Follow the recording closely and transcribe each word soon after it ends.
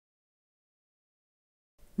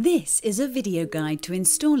This is a video guide to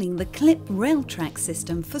installing the clip rail track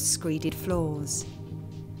system for screeded floors.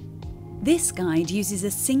 This guide uses a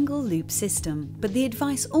single loop system, but the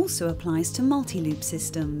advice also applies to multi-loop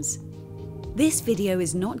systems. This video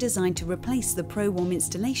is not designed to replace the ProWarm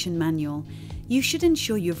installation manual. You should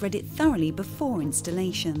ensure you've read it thoroughly before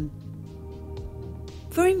installation.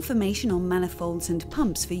 For information on manifolds and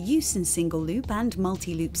pumps for use in single loop and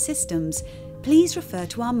multi-loop systems, please refer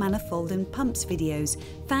to our manifold and pumps videos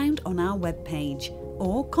found on our webpage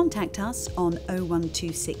or contact us on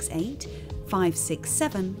 01268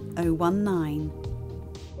 567 019.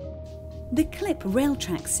 The clip rail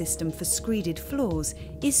track system for screeded floors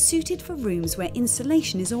is suited for rooms where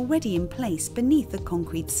insulation is already in place beneath the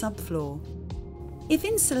concrete subfloor. If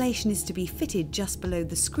insulation is to be fitted just below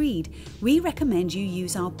the screed, we recommend you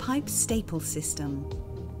use our pipe staple system.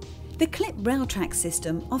 The clip rail track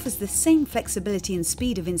system offers the same flexibility and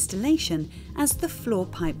speed of installation as the floor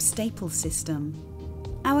pipe staple system.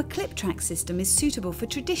 Our clip track system is suitable for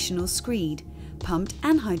traditional screed, pumped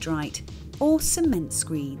anhydrite or cement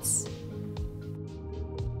screeds.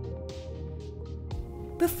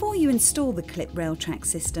 Before you install the clip rail track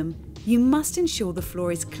system, you must ensure the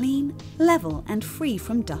floor is clean, level and free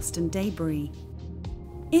from dust and debris.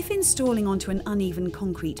 If installing onto an uneven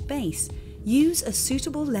concrete base, use a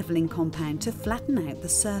suitable levelling compound to flatten out the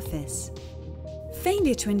surface.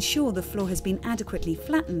 Failure to ensure the floor has been adequately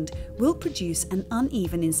flattened will produce an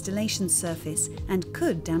uneven installation surface and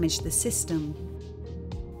could damage the system.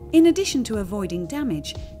 In addition to avoiding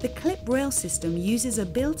damage, the clip rail system uses a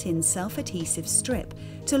built-in self-adhesive strip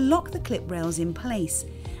to lock the clip rails in place,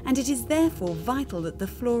 and it is therefore vital that the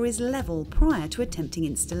floor is level prior to attempting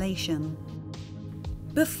installation.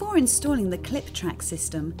 Before installing the clip track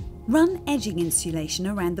system, run edging insulation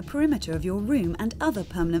around the perimeter of your room and other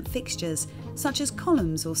permanent fixtures, such as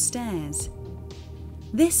columns or stairs.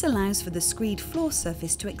 This allows for the screed floor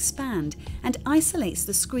surface to expand and isolates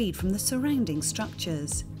the screed from the surrounding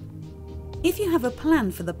structures. If you have a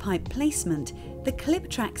plan for the pipe placement, the clip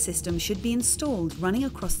track system should be installed running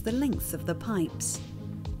across the length of the pipes.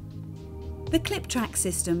 The clip track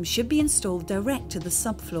system should be installed direct to the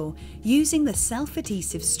subfloor using the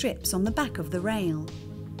self-adhesive strips on the back of the rail.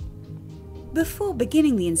 Before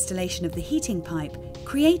beginning the installation of the heating pipe,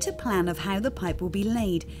 create a plan of how the pipe will be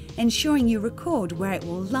laid, ensuring you record where it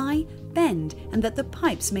will lie, bend, and that the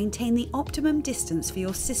pipes maintain the optimum distance for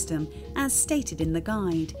your system as stated in the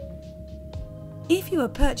guide. If you are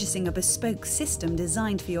purchasing a bespoke system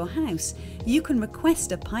designed for your house, you can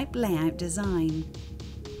request a pipe layout design.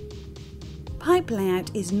 Pipe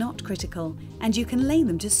layout is not critical, and you can lay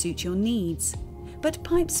them to suit your needs. But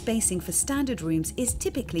pipe spacing for standard rooms is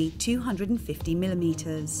typically 250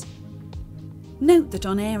 mm. Note that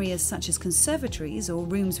on areas such as conservatories or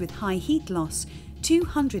rooms with high heat loss,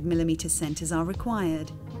 200 mm centres are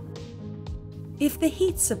required. If the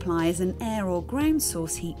heat supply is an air or ground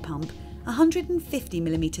source heat pump, 150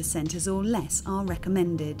 mm centres or less are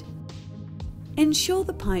recommended. Ensure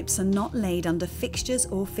the pipes are not laid under fixtures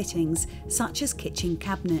or fittings, such as kitchen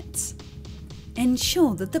cabinets.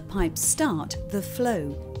 Ensure that the pipes start, the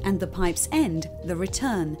flow, and the pipes end, the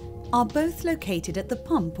return, are both located at the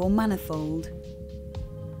pump or manifold.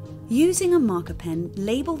 Using a marker pen,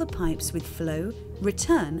 label the pipes with flow,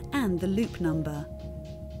 return and the loop number.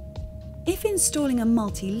 If installing a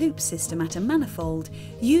multi-loop system at a manifold,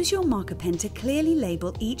 use your marker pen to clearly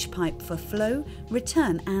label each pipe for flow,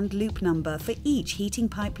 return and loop number for each heating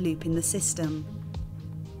pipe loop in the system.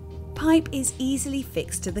 Pipe is easily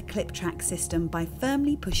fixed to the clip track system by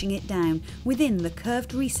firmly pushing it down within the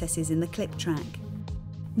curved recesses in the clip track.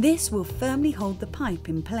 This will firmly hold the pipe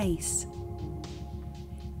in place.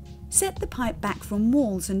 Set the pipe back from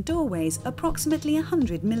walls and doorways approximately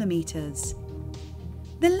 100 mm.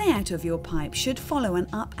 The layout of your pipe should follow an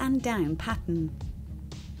up and down pattern.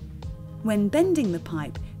 When bending the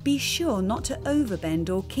pipe, be sure not to overbend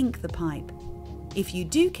or kink the pipe. If you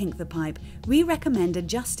do kink the pipe, we recommend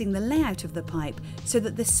adjusting the layout of the pipe so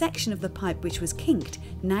that the section of the pipe which was kinked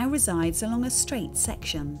now resides along a straight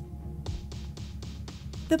section.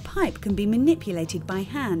 The pipe can be manipulated by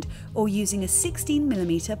hand or using a 16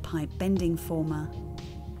 mm pipe bending former.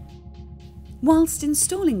 Whilst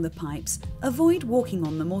installing the pipes, avoid walking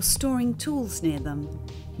on them or storing tools near them.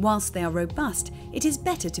 Whilst they are robust, it is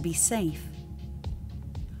better to be safe.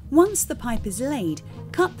 Once the pipe is laid,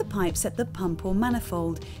 cut the pipes at the pump or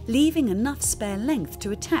manifold, leaving enough spare length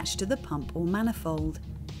to attach to the pump or manifold.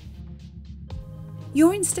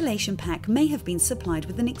 Your installation pack may have been supplied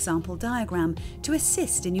with an example diagram to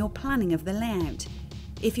assist in your planning of the layout.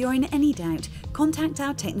 If you're in any doubt, contact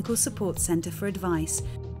our Technical Support Centre for advice.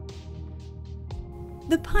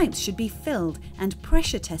 The pipes should be filled and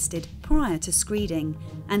pressure tested prior to screeding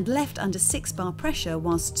and left under 6 bar pressure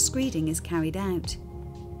whilst screeding is carried out.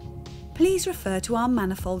 Please refer to our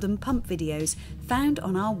manifold and pump videos found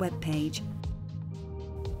on our webpage.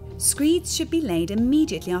 Screeds should be laid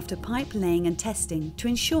immediately after pipe laying and testing to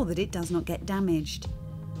ensure that it does not get damaged.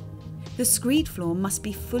 The screed floor must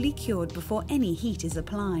be fully cured before any heat is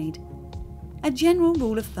applied. A general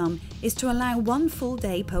rule of thumb is to allow 1 full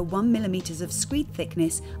day per 1 mm of screed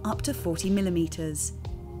thickness up to 40 mm.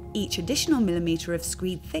 Each additional millimetre of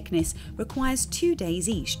screed thickness requires 2 days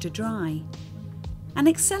each to dry. An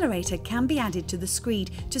accelerator can be added to the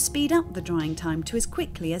screed to speed up the drying time to as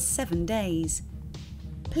quickly as 7 days.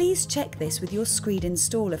 Please check this with your screed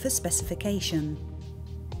installer for specification.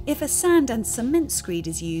 If a sand and cement screed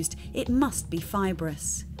is used, it must be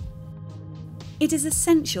fibrous. It is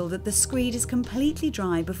essential that the screed is completely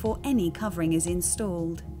dry before any covering is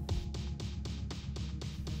installed.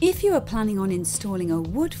 If you are planning on installing a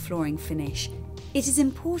wood flooring finish, it is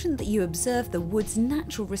important that you observe the wood's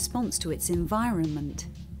natural response to its environment.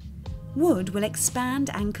 Wood will expand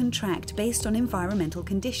and contract based on environmental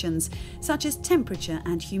conditions such as temperature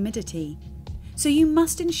and humidity, so you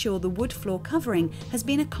must ensure the wood floor covering has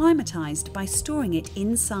been acclimatised by storing it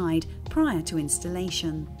inside prior to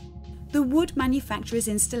installation. The wood manufacturer's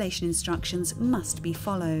installation instructions must be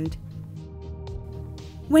followed.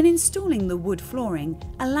 When installing the wood flooring,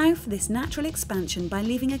 allow for this natural expansion by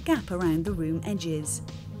leaving a gap around the room edges.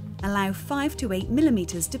 Allow 5 to 8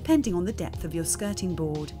 mm depending on the depth of your skirting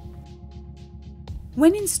board.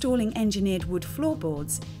 When installing engineered wood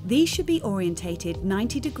floorboards, these should be orientated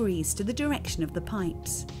 90 degrees to the direction of the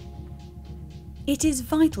pipes. It is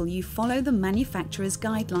vital you follow the manufacturer's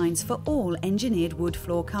guidelines for all engineered wood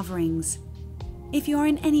floor coverings. If you are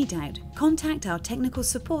in any doubt, contact our technical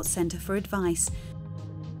support centre for advice.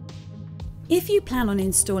 If you plan on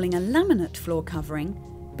installing a laminate floor covering,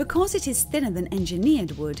 because it is thinner than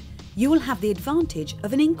engineered wood, you will have the advantage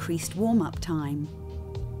of an increased warm-up time.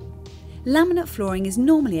 Laminate flooring is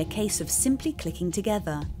normally a case of simply clicking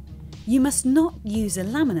together. You must not use a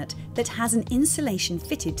laminate that has an insulation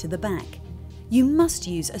fitted to the back. You must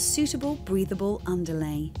use a suitable breathable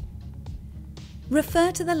underlay.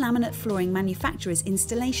 Refer to the laminate flooring manufacturer's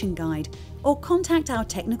installation guide or contact our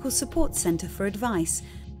technical support centre for advice.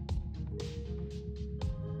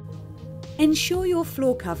 Ensure your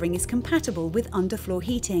floor covering is compatible with underfloor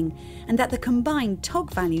heating and that the combined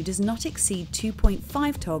TOG value does not exceed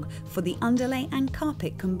 2.5 TOG for the underlay and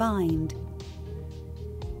carpet combined.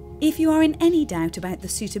 If you are in any doubt about the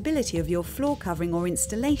suitability of your floor covering or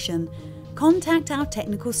installation, contact our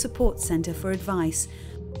technical support centre for advice.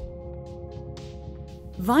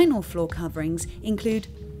 Vinyl floor coverings include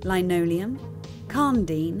linoleum,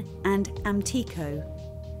 Carndine and Amtico.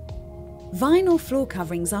 Vinyl floor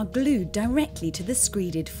coverings are glued directly to the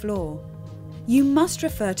screeded floor. You must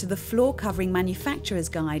refer to the floor covering manufacturer's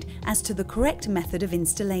guide as to the correct method of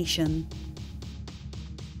installation.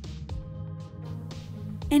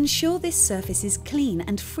 Ensure this surface is clean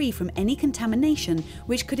and free from any contamination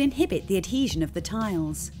which could inhibit the adhesion of the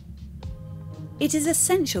tiles. It is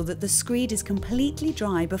essential that the screed is completely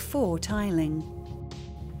dry before tiling.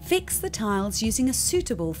 Fix the tiles using a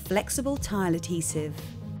suitable flexible tile adhesive.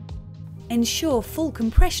 Ensure full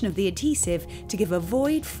compression of the adhesive to give a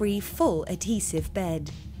void-free full adhesive bed.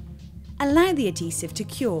 Allow the adhesive to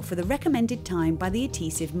cure for the recommended time by the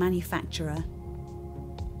adhesive manufacturer.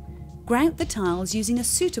 Grout the tiles using a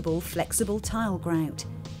suitable flexible tile grout,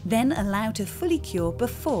 then allow to fully cure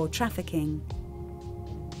before trafficking.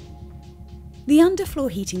 The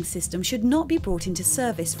underfloor heating system should not be brought into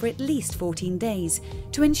service for at least 14 days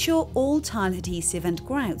to ensure all tile adhesive and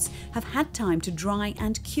grouts have had time to dry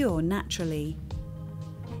and cure naturally.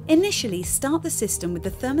 Initially, start the system with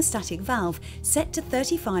the thermostatic valve set to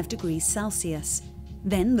 35 degrees Celsius.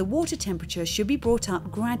 Then the water temperature should be brought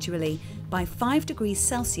up gradually by 5 degrees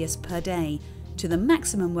Celsius per day to the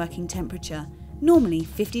maximum working temperature, normally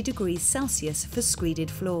 50 degrees Celsius for screeded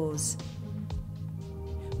floors.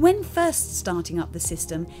 When first starting up the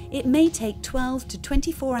system, it may take 12 to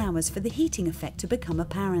 24 hours for the heating effect to become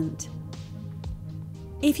apparent.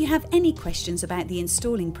 If you have any questions about the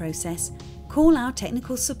installing process, call our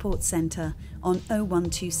technical support centre on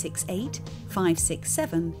 01268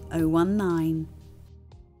 567 019.